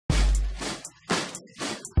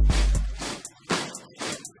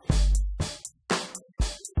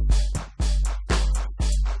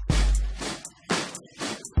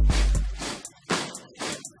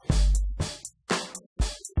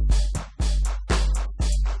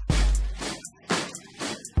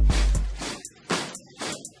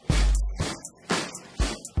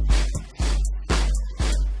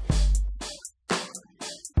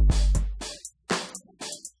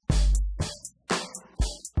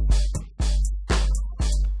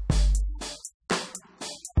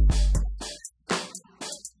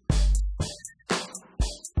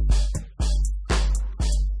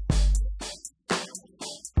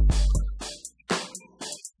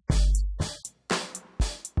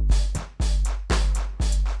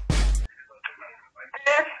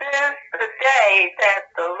day that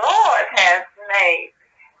the Lord has made.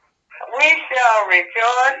 We shall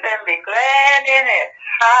rejoice and be glad in it.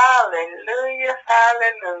 Hallelujah,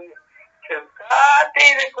 hallelujah. To God be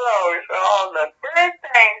the glory for all the good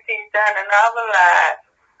things he's done in our lives.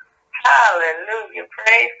 Hallelujah,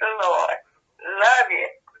 praise the Lord. Love you.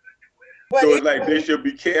 So it's like they should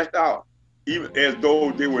be cast out, even as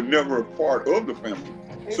though they were never a part of the family.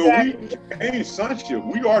 Exactly. So we gain sonship.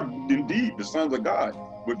 We are indeed the sons of God.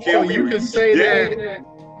 But so you can say that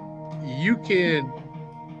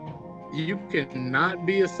you cannot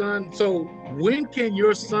be a son. So when can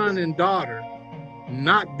your son and daughter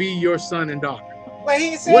not be your son and daughter? Well,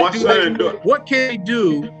 he said, what can they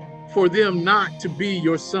do for them not to be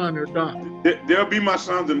your son or daughter? They'll be my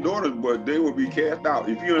sons and daughters, but they will be cast out.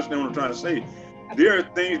 If you understand what I'm trying to say, there are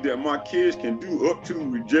things that my kids can do up to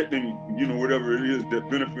rejecting, whatever it is, that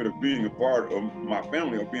benefit of being a part of my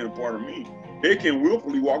family or being a part of me. They can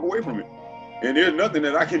willfully walk away from it. And there's nothing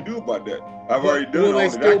that I can do about that. I've already done all that. Will they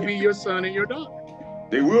still be your son and your daughter?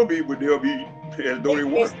 They will be, but they'll be as though they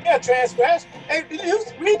weren't. Yeah, transgress. Hey,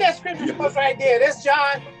 read that scripture for us right there. That's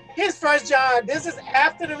John. Here's 1 John. This is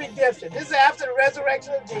after the redemption. This is after the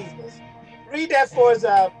resurrection of Jesus. Read that for us,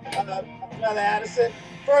 Brother Addison.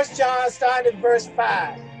 1 John, starting at verse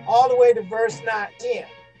 5, all the way to verse 10.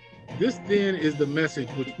 This then is the message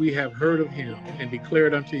which we have heard of him and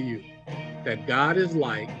declared unto you, that God is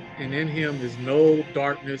light, and in him is no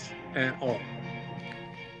darkness at all.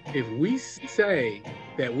 If we say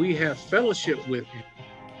that we have fellowship with him,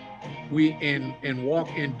 and walk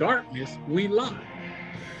in darkness, we lie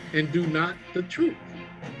and do not the truth.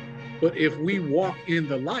 But if we walk in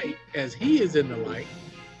the light, as he is in the light,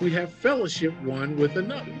 we have fellowship one with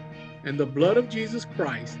another. And the blood of Jesus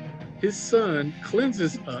Christ, his son,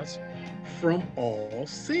 cleanses us from all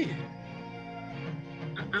sin.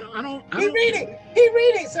 Keep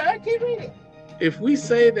reading, sir. Keep reading. If we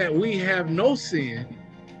say that we have no sin,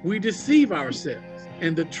 we deceive ourselves,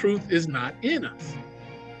 and the truth is not in us.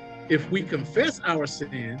 If we confess our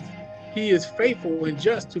sins, he is faithful and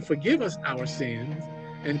just to forgive us our sins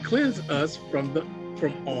and cleanse us from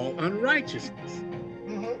all unrighteousness.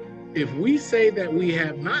 Mm-hmm. If we say that we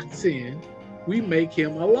have not sinned, we make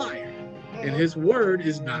him a liar, and his word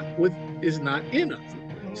is not in us.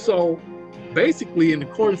 So basically, in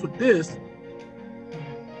accordance with this,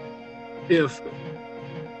 if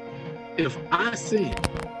I sin,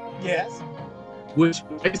 yes, which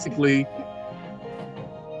basically,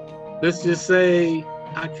 let's just say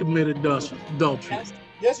I committed adultery.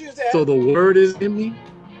 Yes, you said. So the word is in me?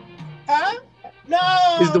 Huh? No.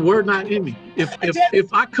 Is the word not in me?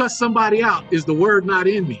 If I cuss somebody out, is the word not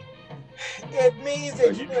in me? It means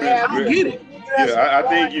that you have. I get it. Yeah, I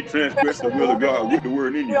think you transgress the will of God with the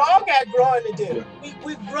word in you. We all got growing to do. Yeah.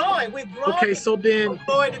 We're growing. Okay, so then. From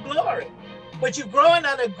glory to glory. But you're growing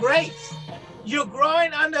under grace. You're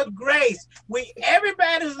growing under grace.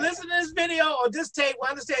 Everybody who's listening to this video or this tape will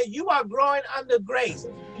understand you are growing under grace.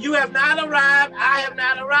 You have not arrived. I have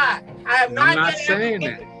not arrived. I have not yet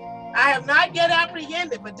apprehended. I have not yet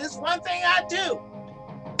apprehended. But this one thing I do,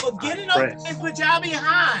 forgetting those things which are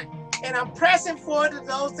behind, and I'm pressing forward to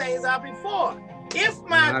those things are before. If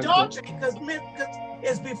my adultery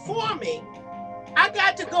is before me, I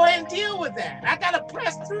got to go ahead and deal with that. I got to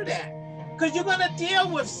press through that. Because you're going to deal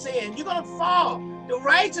with sin. You're going to fall. The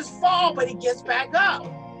righteous fall, but he gets back up.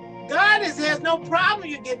 God has no problem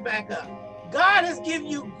you get back up. God has given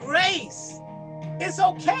you grace. It's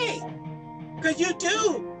okay. Because you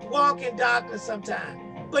do walk in darkness sometimes.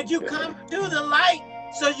 But you come to the light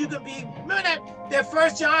so you can be, remember that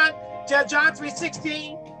 1 John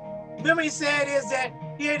 3:16? Remember he said is that,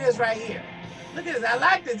 here it is right here. Look at this. I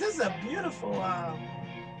like this. This is a beautiful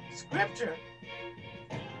scripture.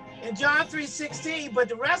 In John 3:16, but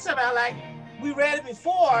the rest of it, we read it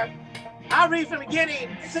before. I'll read from the beginning,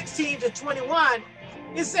 16 to 21.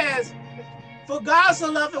 It says, for God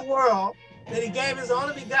so loved the world that he gave his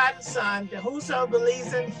only begotten son, that whoso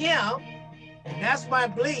believes in him, that's my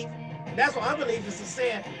belief, that's what unbelief is a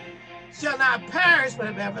sin, shall not perish but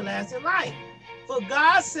have everlasting life. For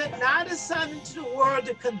God sent not his son into the world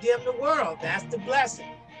to condemn the world, that's the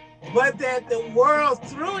blessing, but that the world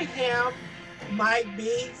through him might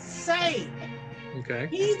be saved. Okay.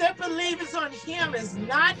 He that believeth on him is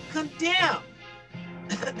not condemned.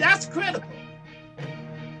 That's critical.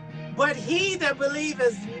 But he that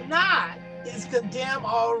believeth not is condemned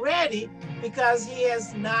already, because he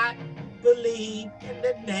has not believed in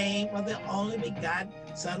the name of the only begotten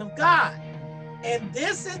Son of God. And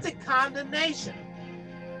this is the condemnation,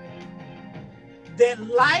 that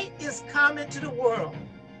light is come into the world,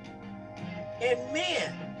 and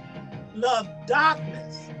men love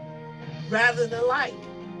darkness rather than light.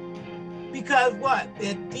 Because what?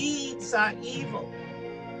 Their deeds are evil.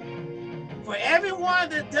 For everyone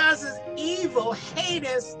that does is evil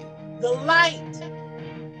hateth the light,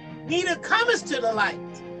 neither cometh to the light,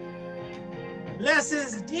 lest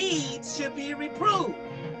his deeds should be reproved,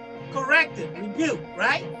 corrected, rebuked,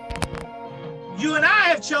 right? You and I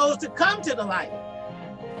have chose to come to the light.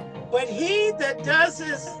 But he that does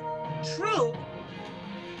his truth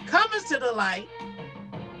cometh to the light,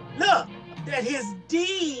 look, that his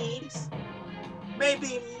deeds may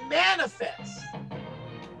be manifest,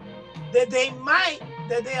 that they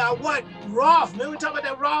are what? Wrath. Remember we talk about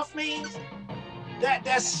that wrath means?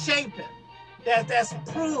 That's shaping, that's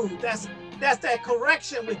proved, that's that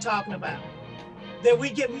correction we're talking about. That we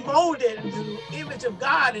get molded into the image of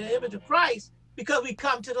God and the image of Christ because we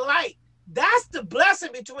come to the light. That's the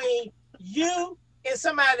blessing between you and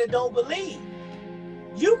somebody that don't believe.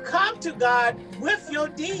 You come to God with your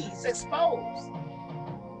deeds exposed.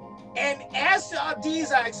 And as our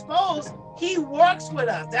deeds are exposed, he works with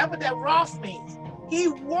us. That's what that wrath means. He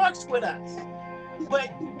works with us.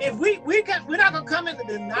 But if we're not going to come into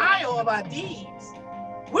denial of our deeds.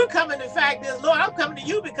 We're coming to the fact is, Lord, I'm coming to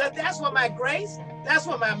you because that's where my grace, that's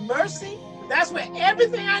where my mercy, that's where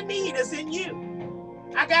everything I need is in you.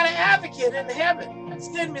 I got an advocate in heaven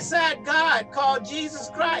sitting beside God called Jesus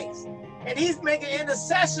Christ. And he's making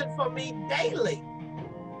intercession for me daily.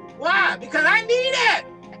 Why? Because I need it.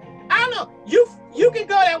 I don't know. You can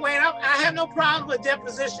go that way. And I have no problem with their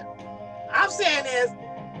position. I'm saying is,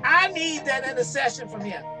 I need that intercession from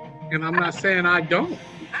him. And I'm not saying I don't.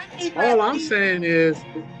 All I'm saying is,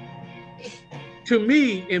 to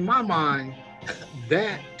me, in my mind,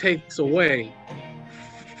 that takes away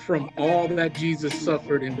from all that Jesus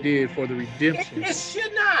suffered and did for the redemption. It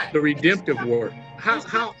should not. The redemptive work. How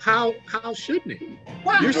shouldn't it?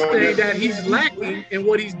 Why? You're saying that he's lacking and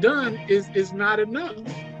what he's done is not enough.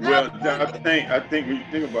 Well, I think when you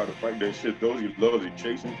think about the fact that shit, those he loves, he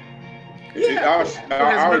chasing. Yeah.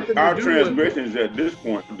 Our transgressions at this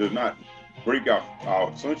point does not break out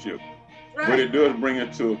our sonship, Right. but it does bring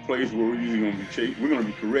it to a place where we're usually going to be chased. We're going to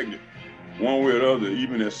be corrected one way or the other,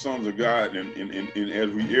 even as sons of God, and as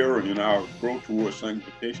we err in our growth towards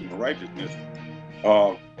sanctification and righteousness.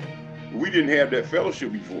 We didn't have that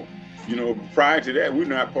fellowship before. You know, prior to that, we're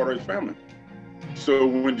not part of his family. So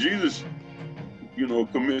when Jesus,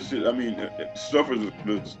 suffers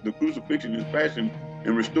the crucifixion, his passion,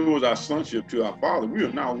 and restores our sonship to our Father, we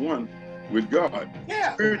are now one with God.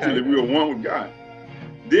 Yeah. Spiritually, we are one with God.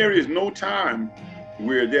 There is no time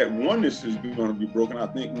where that oneness is going to be broken. I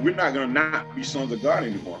think we're not going to not be sons of God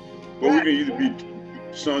anymore. But we can either be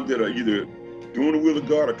sons that are either doing the will of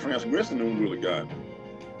God or transgressing the will of God.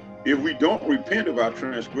 If we don't repent of our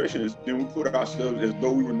transgressions, then we put ourselves as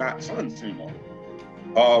though we were not sons anymore.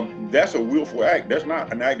 That's a willful act. That's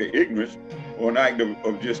not an act of ignorance or an act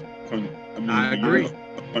of just, I agree.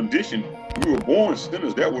 Condition. We were born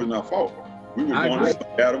sinners. That wasn't our fault. We were born as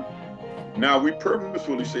Adam. Now we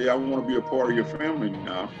purposefully say, I want to be a part of your family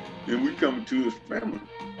now. And we come to his family.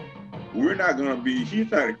 We're not going to be,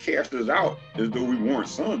 he's not going to cast us out as though we weren't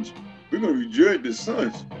sons. We're going to be judged as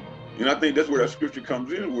sons. And I think that's where that scripture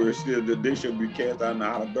comes in, where it says that they shall be cast out in the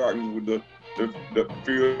outer darkness with the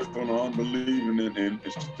fears from the unbelieving and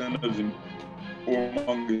sinners and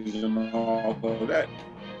whoremongers and all of that.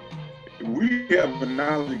 We have a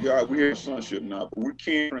knowledge of God, we have sonship now, but we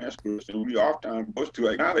can't transgress, and we oftentimes must to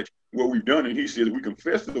acknowledge what we've done, and he says we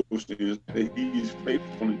confess those things, that he is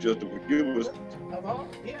faithful and just to forgive us.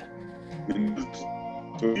 Yeah. And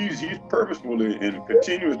so he's purposefully and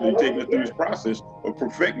continuously taking us through this process of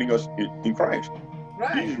perfecting us in Christ.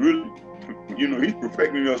 Right. He's really, he's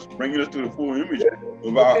perfecting us, bringing us to the full image of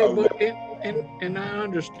and I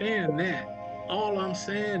understand that. All I'm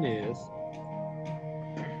saying is,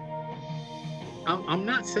 I'm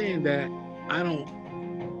not saying that I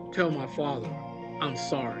don't tell my Father, I'm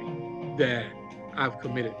sorry that I've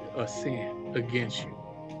committed a sin against you.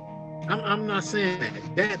 I'm not saying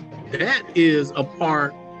that. That is a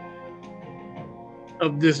part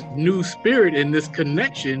of this new spirit and this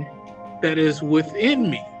connection that is within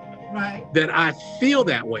me. Right. That I feel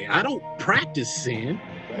that way. I don't practice sin.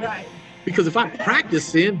 Right. Because if I practice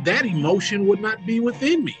sin, that emotion would not be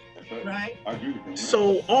within me. Right.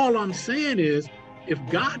 So all I'm saying is, if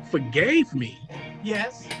God forgave me,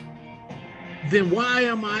 yes, then why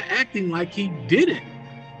am I acting like he didn't?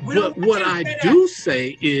 But what I do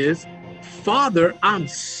say is, Father, I'm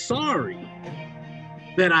sorry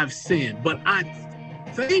that I've sinned, but I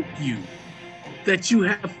thank you that you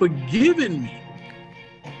have forgiven me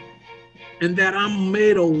and that I'm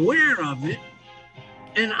made aware of it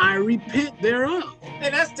and I repent thereof.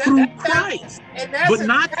 And through Christ, but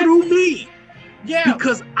not through me. Yeah.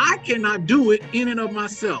 Because I cannot do it in and of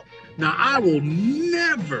myself. Now, I will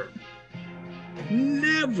never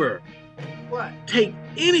take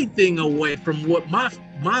anything away from what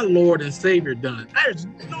my Lord and Savior done. There's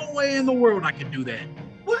no way in the world I can do that.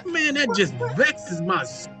 What, man, that just vexes my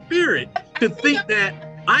spirit to think that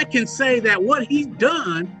I can say that what he's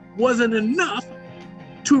done wasn't enough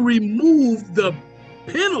to remove the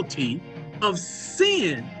penalty of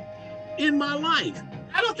sin in my life.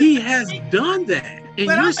 He has done that, and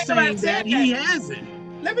you're saying that he hasn't.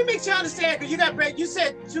 Let me make sure I understand, because you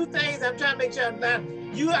said two things. I'm trying to make sure I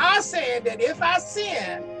understand. You are saying that if I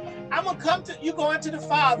sin, I'm gonna come to you, going to the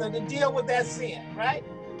Father to deal with that sin, right?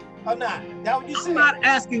 Or not? That what you said? I'm not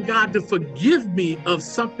asking God to forgive me of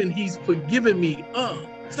something He's forgiven me of.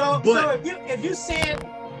 So if you sin,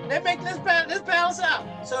 let's balance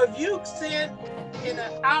out. So if you sin in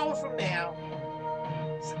an hour from now,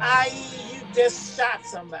 i.e., you just shot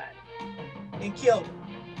somebody and killed them.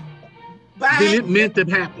 Then it meant that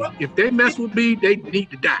happened. If they mess with me, they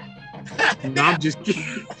need to die. No, I'm just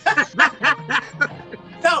kidding.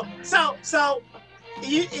 So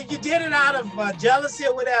if you did it out of jealousy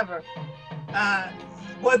or whatever,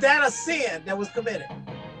 was that a sin that was committed?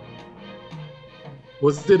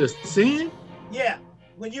 Was it a sin? Yeah.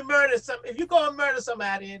 When you murder if you go and murder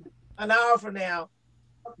somebody in an hour from now,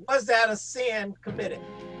 was that a sin committed?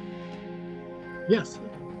 Yes.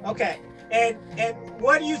 Okay. And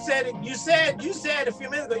what you said? You said a few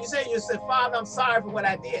minutes ago. You said, Father, I'm sorry for what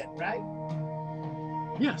I did. Right?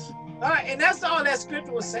 Yes. All right. And that's all that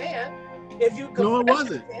scripture was saying. If you confess no, it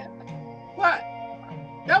wasn't. Your sin, what?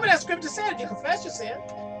 That's what that scripture said. If you confess your sin,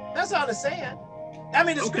 that's all it's saying. I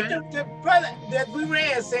mean, the scripture, the brother that we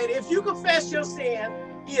read said, if you confess your sin,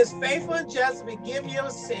 He is faithful and just to forgive your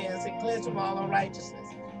sins and cleanse from all unrighteousness.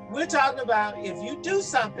 We're talking about if you do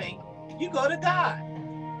something, you go to God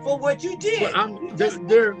for what you did. Well,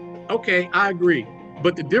 okay, I agree.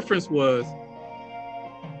 But the difference was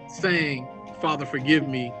saying, Father, forgive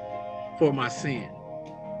me for my sin.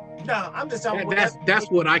 No, I'm just talking about that's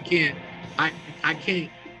what I can't,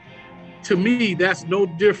 to me, that's no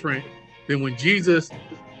different than when Jesus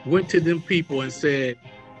went to them people and said,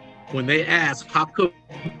 when they asked, how come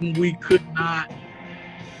we could not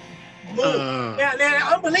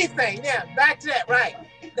that unbelief thing, back to that, right?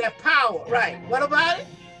 That power, right? What about it?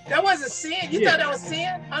 That wasn't sin. You thought that was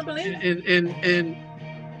sin? Unbelief? And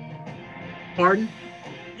pardon?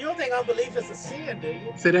 You don't think unbelief is a sin, do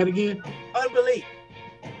you? Say that again? Unbelief.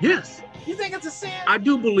 Yes. You think it's a sin? I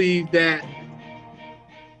do believe that.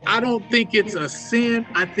 I don't think it's a sin.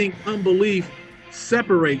 I think unbelief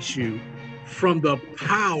separates you from the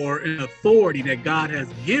power and authority that God has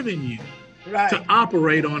given you to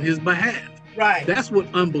operate on His behalf. Right. That's what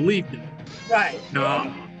unbelief is. Right.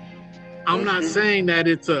 No, I'm not saying that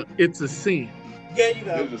it's a sin. Yeah, you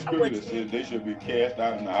go. There's a scripture that says they should be cast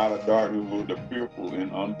out in the outer darkness with the fearful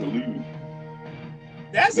and unbelieving.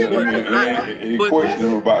 That's it. He questions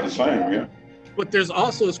them about the same, yeah. But there's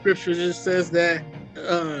also a scripture that says that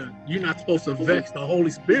you're not supposed to vex the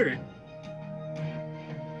Holy Spirit.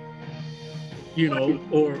 You know,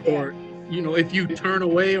 or you know, if you turn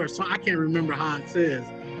away or something, I can't remember how it says,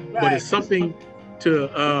 but it's something to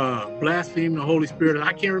blaspheme the Holy Spirit.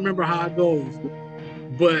 I can't remember how it goes,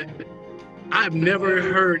 but I've never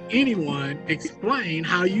heard anyone explain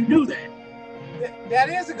how you do that. That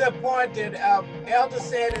is a good point that Elder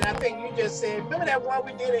said, and I think you just said, remember that one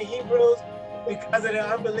we did in Hebrews? Because of their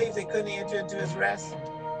unbelief, they couldn't enter into His rest.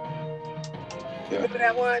 Yeah. Remember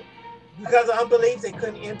that one? Because of unbelief, they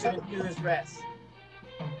couldn't enter into His rest.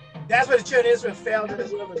 That's what the children of Israel failed in the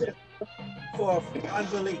wilderness for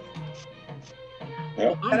unbelief.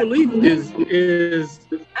 Well, unbelief is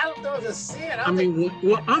I don't know if it's a sin. I mean,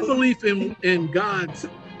 well, unbelief in God's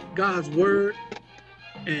word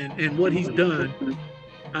and what He's done,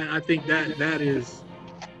 I think that's bad. It's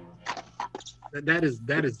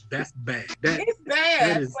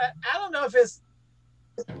bad, but I don't know if it's.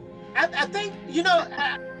 I think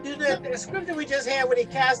the scripture we just had when He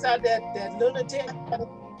cast out that lunatic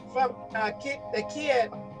from the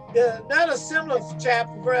kid. Another similar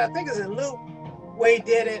chapter, I think it's in Luke, where he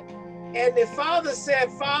did it, and the father said,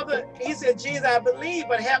 he said, Jesus, I believe,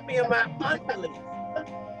 but help me in my unbelief.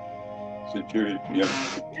 Security, yeah.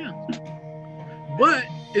 But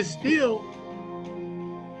it's still,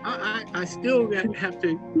 I still have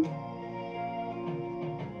to.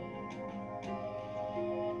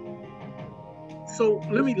 So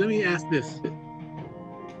let me ask this: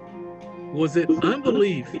 was it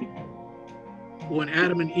unbelief when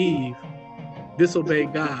Adam and Eve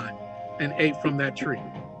disobeyed God and ate from that tree?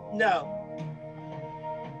 No.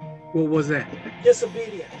 What was that?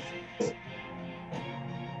 Disobedience.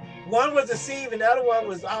 One was deceived and the other one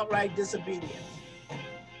was outright disobedience.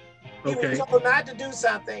 He was told not to do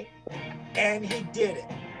something and he did it.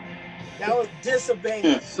 That was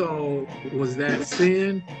disobeying. So was that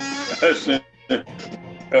sin? That's sin. That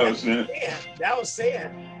was sin. That was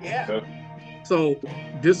sin. Yeah. So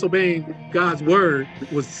disobeying God's word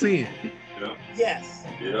was sin. Yeah. Yes.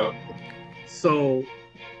 Yeah. So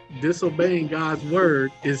disobeying God's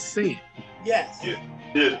word is sin. Yes. Yeah.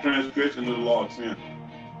 It's transgression of the law of sin.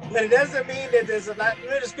 But it doesn't mean that there's a lot.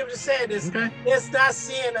 The scripture said it's not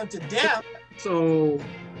sin unto death. So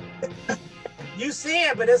you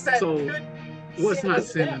sin, but it's not. So what's not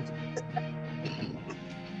sin unto?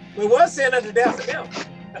 It was sin unto death for them.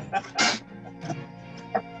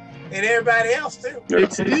 And everybody else too.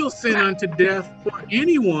 It's still sin unto death for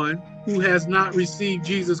anyone who has not received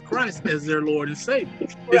Jesus Christ as their Lord and Savior.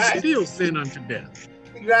 It's still sin unto death.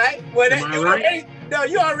 Right? Well, Am I right? No,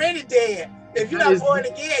 you're already dead. If you're not born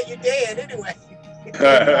again, you're dead anyway.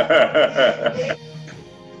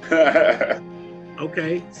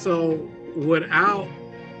 Okay, so without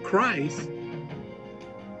Christ,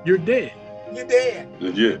 you're dead. You're dead.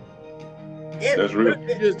 Legit. That's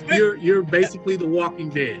real. You're basically the walking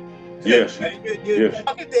dead. Yes. You're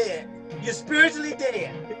walking dead. You're spiritually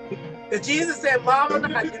dead. Because Jesus said,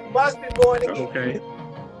 Mama, you must be born again. Okay.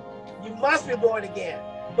 You must be born again.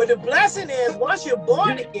 But the blessing is, once you're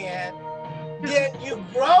born again, then you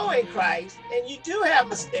grow in Christ, and you do have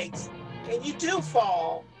mistakes, and you do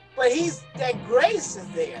fall, but that grace is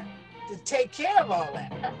there to take care of all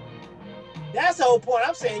that. That's the whole point.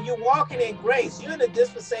 I'm saying you're walking in grace. You're in the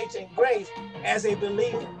dispensation of grace as a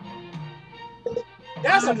believer.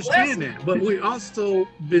 That's I understand that, but we also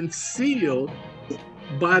been sealed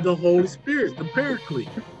by the Holy Spirit, the Paraclete.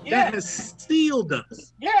 Yeah. That has sealed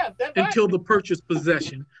us until the purchased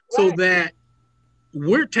possession, so that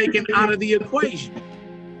we're taken out of the equation.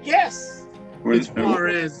 Yes. As far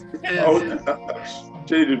as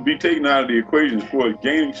to be taken out of the equation as far as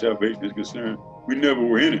gaining salvation is concerned, we never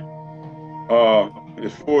were in it.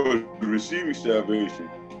 As far as receiving salvation,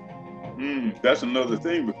 that's another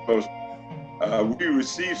thing, because we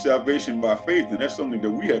receive salvation by faith, and that's something that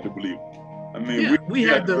we have to believe. I mean, we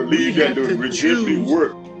have to believe that the redemptive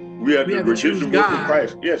work, we have the redemptive work of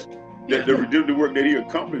Christ. Yes. That the redemptive work that he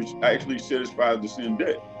accomplished actually satisfies the sin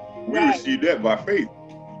debt. We receive that by faith.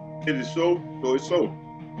 It is so it's so.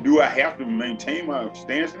 Do I have to maintain my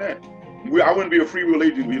stance in that? I wouldn't be a free will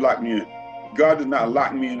agent if he locked me in. God does not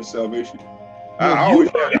lock me into salvation. I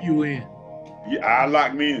always lock you in. Yeah, I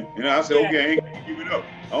lock me in. And I say, okay, I ain't gonna give it up.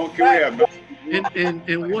 I don't care what happens.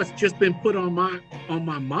 And what's just been put on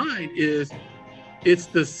my mind is it's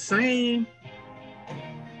the same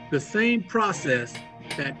process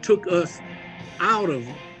that took us out of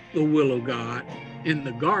the will of God in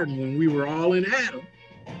the garden when we were all in Adam.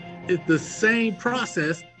 It's the same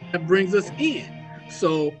process that brings us in.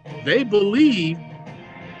 So they believe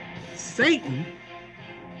Satan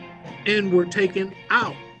and were taken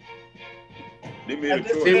out.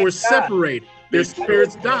 They were separated. Their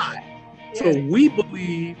spirits died. So we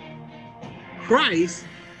believe Christ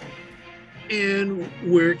and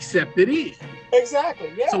we're accepted in.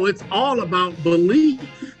 Exactly. Yeah. So it's all about belief.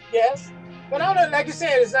 Yes. But I don't know, like you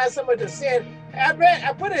said, it's not so much a sin.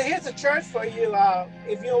 I put it, here's a church for you.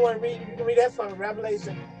 If you don't want to read, you can read that from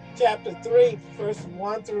Revelation chapter 3, verse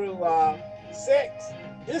 1 through 6.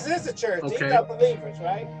 This is the church. Okay. These are believers,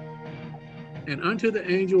 right? And unto the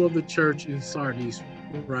angel of the church in Sardis,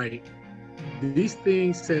 write, these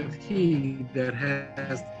things saith he that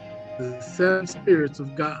has the 7 spirits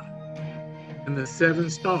of God and the 7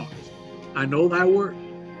 stars. I know thy work,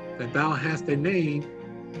 that thou hast a name,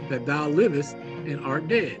 that thou livest and art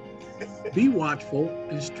dead. Be watchful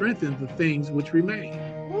and strengthen the things which remain.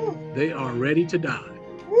 They are ready to die.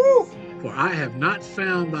 For I have not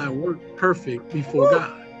found thy work perfect before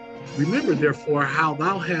God. Remember therefore how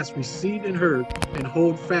thou hast received and heard, and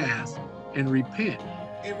hold fast and repent.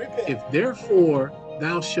 If therefore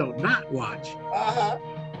thou shalt not watch,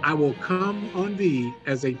 I will come on thee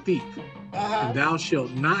as a thief, and thou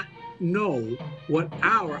shalt not know what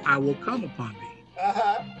hour I will come upon thee.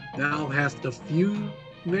 Thou hast a few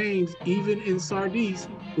names even in Sardis,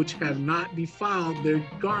 which have not defiled their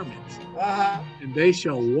garments, and they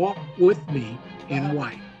shall walk with me in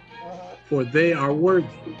white, for they are worthy.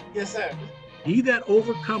 Yes, sir. He that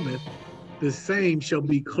overcometh, the same shall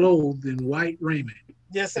be clothed in white raiment.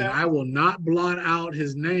 Yes, sir. And I will not blot out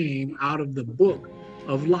his name out of the book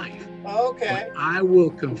of life. Okay. But I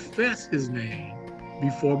will confess his name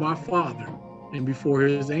before my Father and before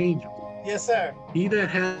his angels. Yes, sir. He that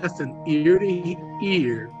has an ear to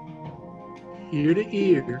hear, ear to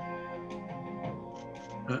ear,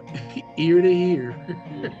 ear to ear.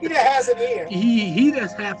 He that has an ear. He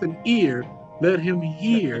that hath an ear, let him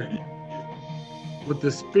hear what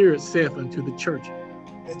the Spirit saith unto the church.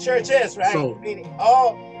 The church is, right? So,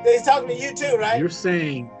 he's talking to you too, right? You're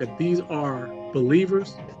saying that these are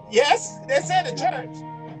believers? Yes, they said the church.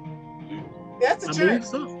 That's the I church. believe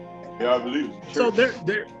so. Yeah, I believe it. So they're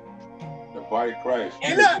the body of Christ.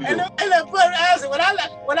 And look, Brother Isaac, what I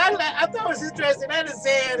thought it was interesting. That is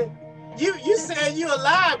saying, you said you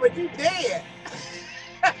alive, but you dead.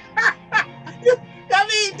 I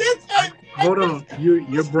mean, this. hold on,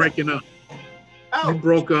 you're breaking up. Oh, You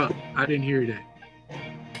broke up. I didn't hear that.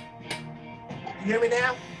 you hear me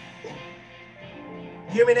now?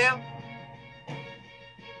 You hear me now?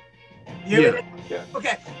 You hear me now? Yeah.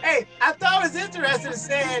 Okay. Hey, I thought it was interesting. It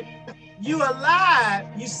said you alive.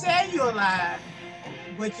 You say you're alive,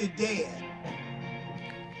 but you're dead.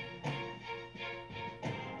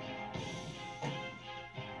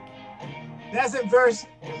 That's in verse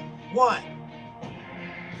 1.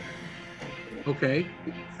 Okay.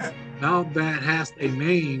 Thou that hast a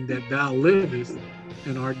name that thou livest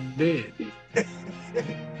and art dead.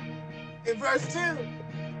 In verse 2,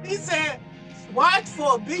 he said,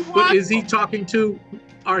 watchful, be watchful. But is he talking to?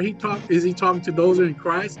 Is he talking to those in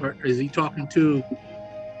Christ, or is he talking to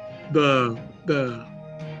the?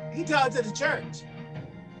 He talked to the church.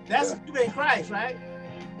 That's you in Christ, right?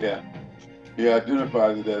 Yeah. He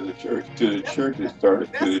identifies it as a church. To the church it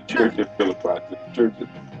started, to the church at Philippi, to the church at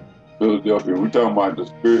Philadelphia. We're talking about the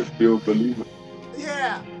Spirit-filled believer.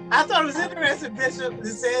 Yeah. I thought it was interesting, Bishop, to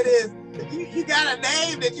say this. You got a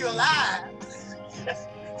name that you're alive.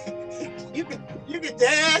 you can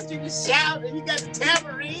dance, you can shout, and you got the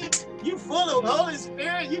tambourine. You full of Holy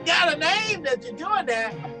Spirit. You got a name that you're doing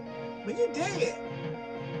that, but you're dead.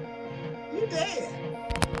 You're dead.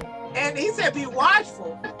 And he said, be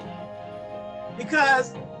watchful,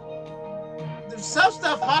 because some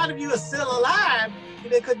stuff part of you is still alive,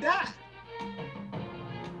 and they could die.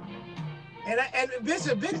 And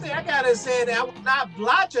Bishop, big thing I gotta say that I will not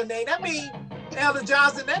blot your name. That means Elder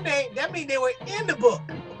Johnson, that means they were in the book.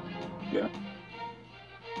 Yeah.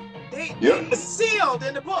 They were sealed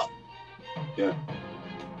in the book. Yeah.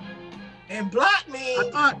 And blot means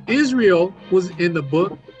I thought Israel was in the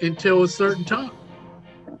book until a certain time.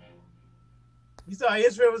 You saw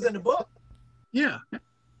Israel was in the book? Yeah.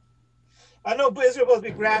 I know Israel was supposed to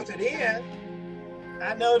be grafted in.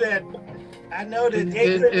 I know that And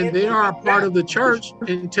they are a part of the church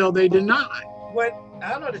until they deny. What I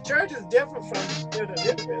don't know, the church is different from the children of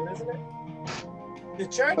Israel, isn't it? The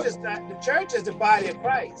church is not. The church is the body of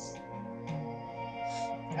Christ.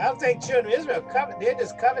 I don't think children of Israel covenant. They're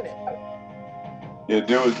just covenant. Yeah,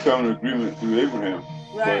 there was covenant agreement through Abraham.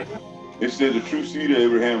 Right. But it said the true seed of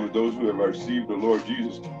Abraham are those who have received the Lord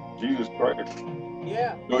Jesus Christ.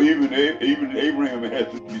 Yeah. So even Abraham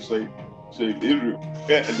had to be saved. Israel,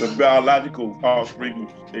 the biological offspring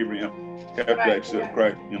of Abraham, have to accept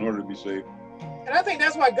Christ in order to be saved. And I think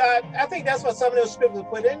that's why some of those scriptures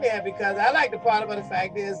put in there, because I like the part about the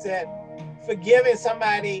fact is that forgiving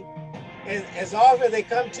somebody as often as they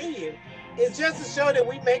come to you is just to show that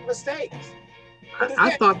we make mistakes.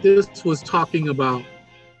 I thought this was talking about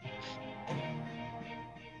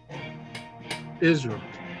Israel.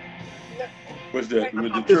 What's that?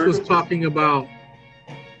 With the This church? was talking about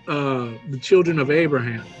the children of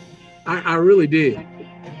Abraham. I really did,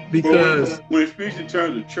 because when it speaks in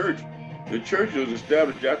terms of church, the church was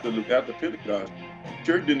established after Pentecost. The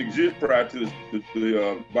church didn't exist prior to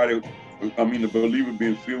the body. I mean, the believer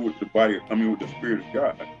being filled with the body. I mean, with the Spirit of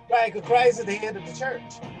God. Right, because Christ is the head of the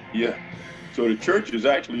church. Yeah. So the church is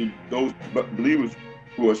actually those believers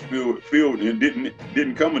who are filled and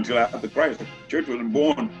didn't come until after Christ. The church wasn't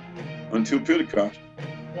born until Pentecost.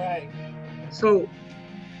 Right. so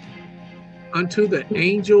unto the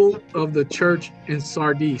angel of the church in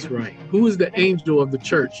Sardis, right? Who is the angel of the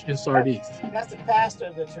church in Sardis? That's the pastor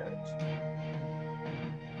of the church.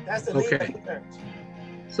 That's the leader of the church.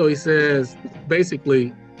 So he says,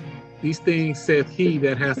 basically, these things saith he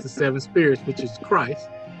that has the 7 spirits, which is Christ,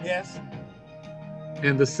 Yes.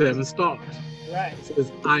 and the 7 stars. Right. It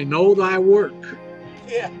says, I know thy work,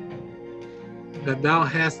 Yeah. that thou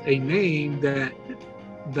hast a name that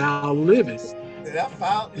thou livest That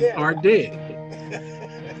found, and art dead.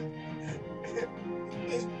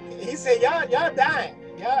 He said, y'all dying.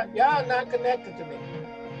 Y'all not connected to me.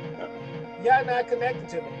 Y'all not connected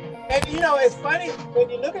to me. And you know, it's funny when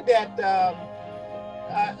you look at that,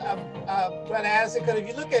 Brother Addison, because if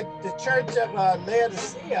you look at the church of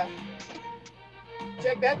Laodicea,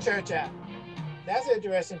 check that church out. That's an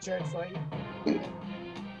interesting church for you.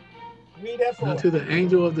 Read that for Unto the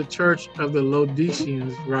angel of the church of the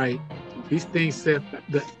Laodiceans write, these things saith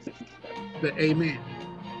the Amen,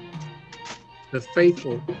 the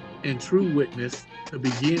faithful and true witness, the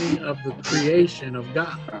beginning of the creation of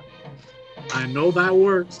God. I know thy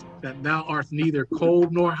works, that thou art neither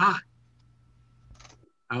cold nor hot.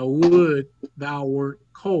 I would thou wert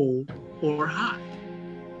cold or hot.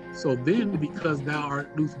 So then, because thou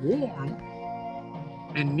art lukewarm,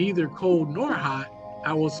 and neither cold nor hot,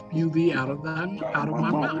 I will spew thee out of my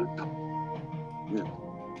mouth. Yeah.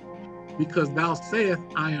 Because thou sayest,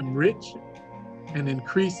 I am rich, and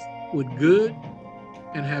increase with good,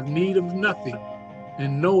 and have need of nothing,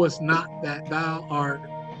 and knowest not that thou art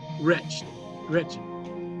wretched,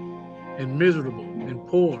 and miserable, and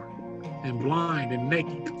poor, and blind, and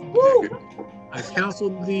naked. Woo! I counsel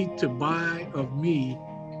thee to buy of me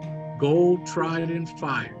gold tried in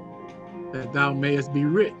fire, that thou mayest be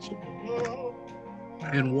rich,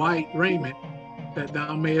 and white raiment, that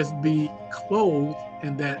thou mayest be clothed,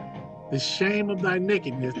 and that the shame of thy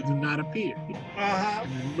nakedness do not appear.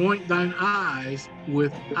 And anoint thine eyes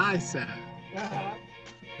with eye salve,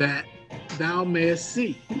 that thou mayest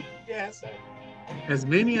see. Yes, sir. As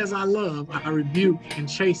many as I love, I rebuke and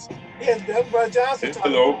chasten. Yes, that's Brother Johnson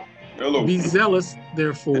talking Hello. about. Hello. Be zealous,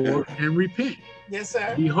 therefore, and repent. Yes,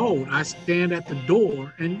 sir. Behold, I stand at the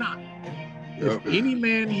door and knock. If any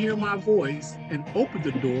man hear my voice and open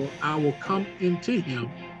the door, I will come into him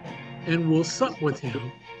and will sup with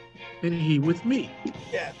him, and he with me.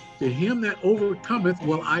 Yes. To him that overcometh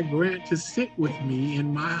will I grant to sit with me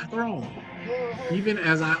in my throne, even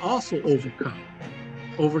as I also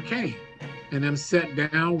overcame, and am set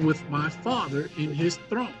down with my Father in his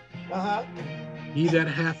throne. He that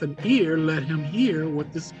hath an ear, let him hear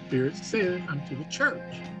what the Spirit saith unto the church.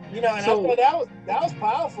 You know, and So- I thought that was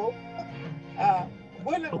powerful.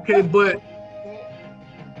 Okay, but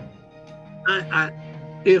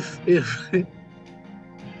if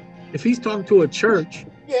he's talking to a church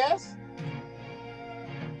yes,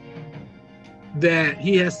 that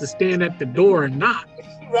he has to stand at the door and knock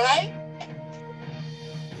right,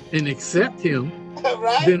 and accept him,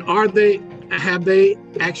 right. then have they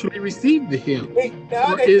actually received him?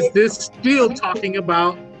 No, Or is this still talking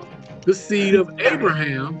about the seed of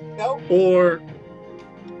Abraham no, or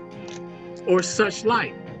such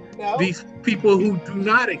like? no, These people who do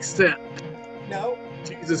not accept no,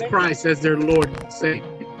 Jesus Christ as their Lord and Savior.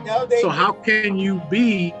 no. So how can you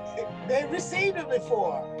be? They received him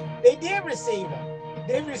before. They did receive him.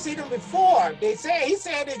 They received him before. He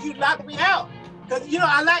said that you locked me out. Because, you know,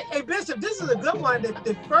 hey, Bishop, this is a good one.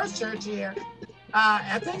 The first church here,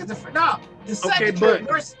 I think it's the second church,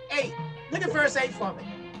 verse 8. Look at verse 8 for me.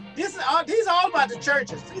 These are all about the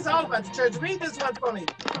churches. These are all about the church. Read this one for me.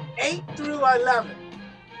 8 through 11.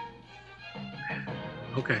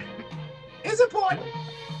 Okay. It's important.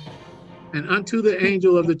 And unto the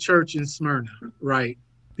angel of the church in Smyrna, write,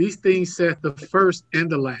 these things saith the first and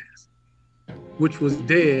the last, which was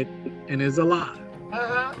dead and is alive.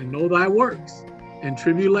 And know thy works, and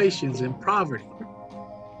tribulations, and poverty.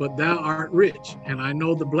 But thou art rich, and I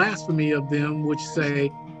know the blasphemy of them which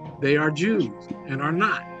say they are Jews, and are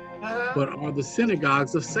not, but are the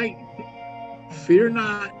synagogues of Satan. Fear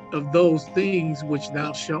not of those things which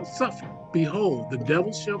thou shalt suffer. Behold, the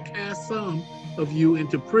devil shall cast some of you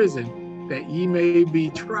into prison, that ye may be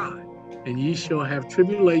tried, and ye shall have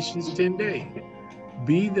tribulations 10 days.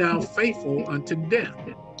 Be thou faithful unto death,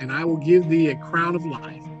 and I will give thee a crown of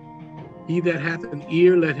life. He that hath an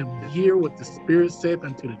ear, let him hear what the Spirit saith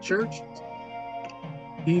unto the churches.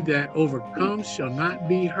 He that overcomes shall not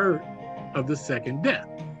be hurt of the second death.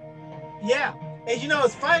 Yeah. And you know,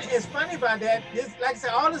 it's funny about that. This, like I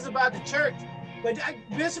said, all this about the church. But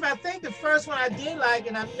Bishop, I think the first one I did like,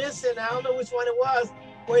 and I missed it, and I don't know which one it was,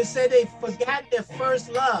 where it said they forgot their first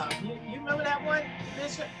love. You remember that one,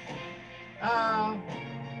 Bishop?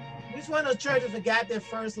 Which one of the churches forgot their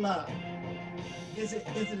first love? Is it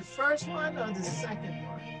the first one or the second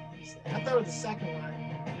one? I thought it was the second one.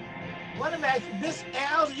 One of them, this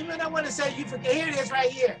Al, you remember that one that said you forget? Here it is right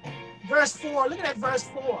here. Verse 4. Look at that verse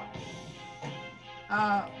 4.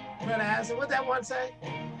 Brother Allison, what that one say?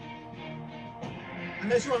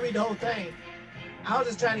 Unless you want to read the whole thing. I was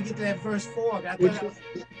just trying to get to that verse 4.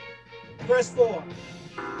 Verse 4.